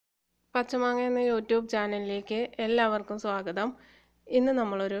പച്ചമാങ്ങ എന്ന യൂട്യൂബ് ചാനലിലേക്ക് എല്ലാവർക്കും സ്വാഗതം. ഇന്ന്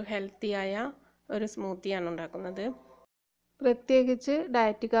നമ്മളൊരു ഹെൽത്തിയായ ഒരു സ്മൂത്തിയാണ് ഉണ്ടാക്കുന്നത്. പ്രത്യേകിച്ച്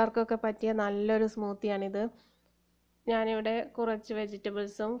ഡയറ്റുകാർക്കൊക്കെ പറ്റിയ നല്ലൊരു സ്മൂത്തിയാണിത്. ഞാനിവിടെ കുറച്ച്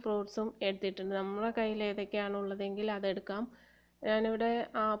വെജിറ്റബിൾസും ഫ്രൂട്ട്സും എടുത്തിട്ടുണ്ട്. നമ്മളെ കയ്യിൽ ഏതൊക്കെയാണ് ഉള്ളതെങ്കിൽ അതെടുക്കാം. ഞാനിവിടെ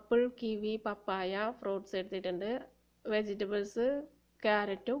ആപ്പിൾ, കിവി, പപ്പായ ഫ്രൂട്ട്സ് എടുത്തിട്ടുണ്ട്. വെജിറ്റബിൾസ്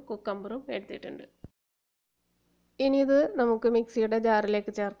ക്യാരറ്റും കുക്കമ്പറും എടുത്തിട്ടുണ്ട്. ഇനി ഇത് നമുക്ക് മിക്സിയുടെ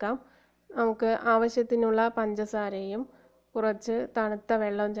ജാറിലേക്ക് ചേർക്കാം. നമുക്ക് ആവശ്യത്തിനുള്ള പഞ്ചസാരയും കുറച്ച് തണുത്ത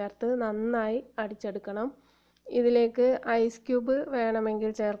വെള്ളവും ചേർത്ത് നന്നായി അടിച്ചെടുക്കണം. ഇതിലേക്ക് ഐസ് ക്യൂബ്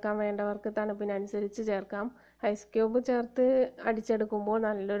വേണമെങ്കിൽ ചേർക്കാം, വേണ്ടവർക്ക് തണുപ്പിനനുസരിച്ച് ചേർക്കാം. ഐസ് ക്യൂബ് ചേർത്ത് അടിച്ചെടുക്കുമ്പോൾ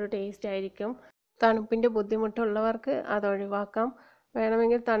നല്ലൊരു ടേസ്റ്റ് ആയിരിക്കും. തണുപ്പിൻ്റെ ബുദ്ധിമുട്ടുള്ളവർക്ക് അത് ഒഴിവാക്കാം.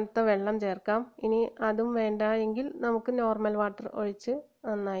 വേണമെങ്കിൽ തണുത്ത വെള്ളം ചേർക്കാം. ഇനി അതും വേണ്ട എങ്കിൽ നമുക്ക് നോർമൽ വാട്ടർ ഒഴിച്ച്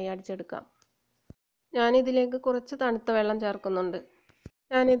നന്നായി അടിച്ചെടുക്കാം. ഞാനിതിലേക്ക് കുറച്ച് തണുത്ത വെള്ളം ചേർക്കുന്നുണ്ട്.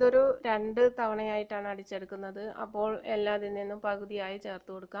 ഞാനിതൊരു 2 തവണയായിട്ടാണ് അടിച്ചെടുക്കുന്നത്. അപ്പോൾ എല്ലാത്തിൽ നിന്നും പകുതിയായി ചേർത്ത്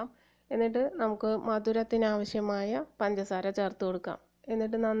കൊടുക്കാം. എന്നിട്ട് നമുക്ക് മധുരത്തിനാവശ്യമായ പഞ്ചസാര ചേർത്ത് കൊടുക്കാം.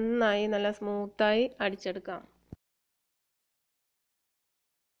 എന്നിട്ട് നന്നായി നല്ല സ്മൂത്തായി അടിച്ചെടുക്കാം.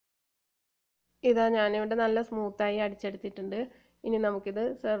 ഇതാ ഞാനിവിടെ നല്ല സ്മൂത്തായി അടിച്ചെടുത്തിട്ടുണ്ട്. ഇനി നമുക്കിത്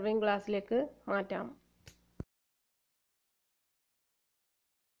സെർവിങ് ഗ്ലാസ്സിലേക്ക് മാറ്റാം.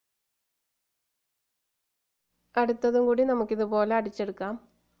 അടുത്തതും കൂടി നമുക്കിതുപോലെ അടിച്ചെടുക്കാം.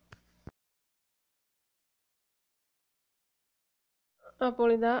 അപ്പോൾ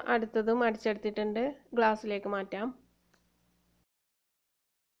ഇതാ അടുത്തതും അടിച്ചെടുത്തിട്ടുണ്ട്. ഗ്ലാസ്സിലേക്ക് മാറ്റാം.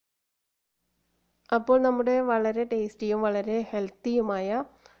 അപ്പോൾ നമ്മുടെ വളരെ ടേസ്റ്റിയും വളരെ ഹെൽത്തിയുമായ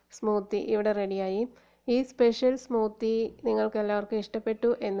സ്മൂത്തി ഇവിടെ റെഡിയായി. ഈ സ്പെഷ്യൽ സ്മൂത്തി നിങ്ങൾക്ക് എല്ലാവർക്കും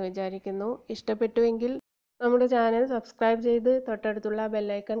ഇഷ്ടപ്പെട്ടു എന്ന് വിചാരിക്കുന്നു. ഇഷ്ടപ്പെട്ടുവെങ്കിൽ നമ്മുടെ ചാനൽ സബ്സ്ക്രൈബ് ചെയ്ത് തൊട്ടടുത്തുള്ള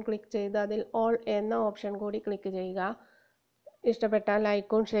ബെല്ലൈക്കൺ ക്ലിക്ക് ചെയ്ത് അതിൽ ഓൾ എന്ന ഓപ്ഷൻ കൂടി ക്ലിക്ക് ചെയ്യുക. ഇഷ്ടപ്പെട്ടാൽ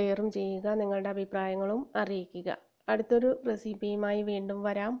ലൈക്കും ഷെയറും ചെയ്യുക. നിങ്ങളുടെ അഭിപ്രായങ്ങളും അറിയിക്കുക. അടുത്തൊരു റെസിപ്പിയുമായി വീണ്ടും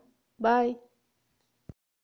വരാം. ബൈ.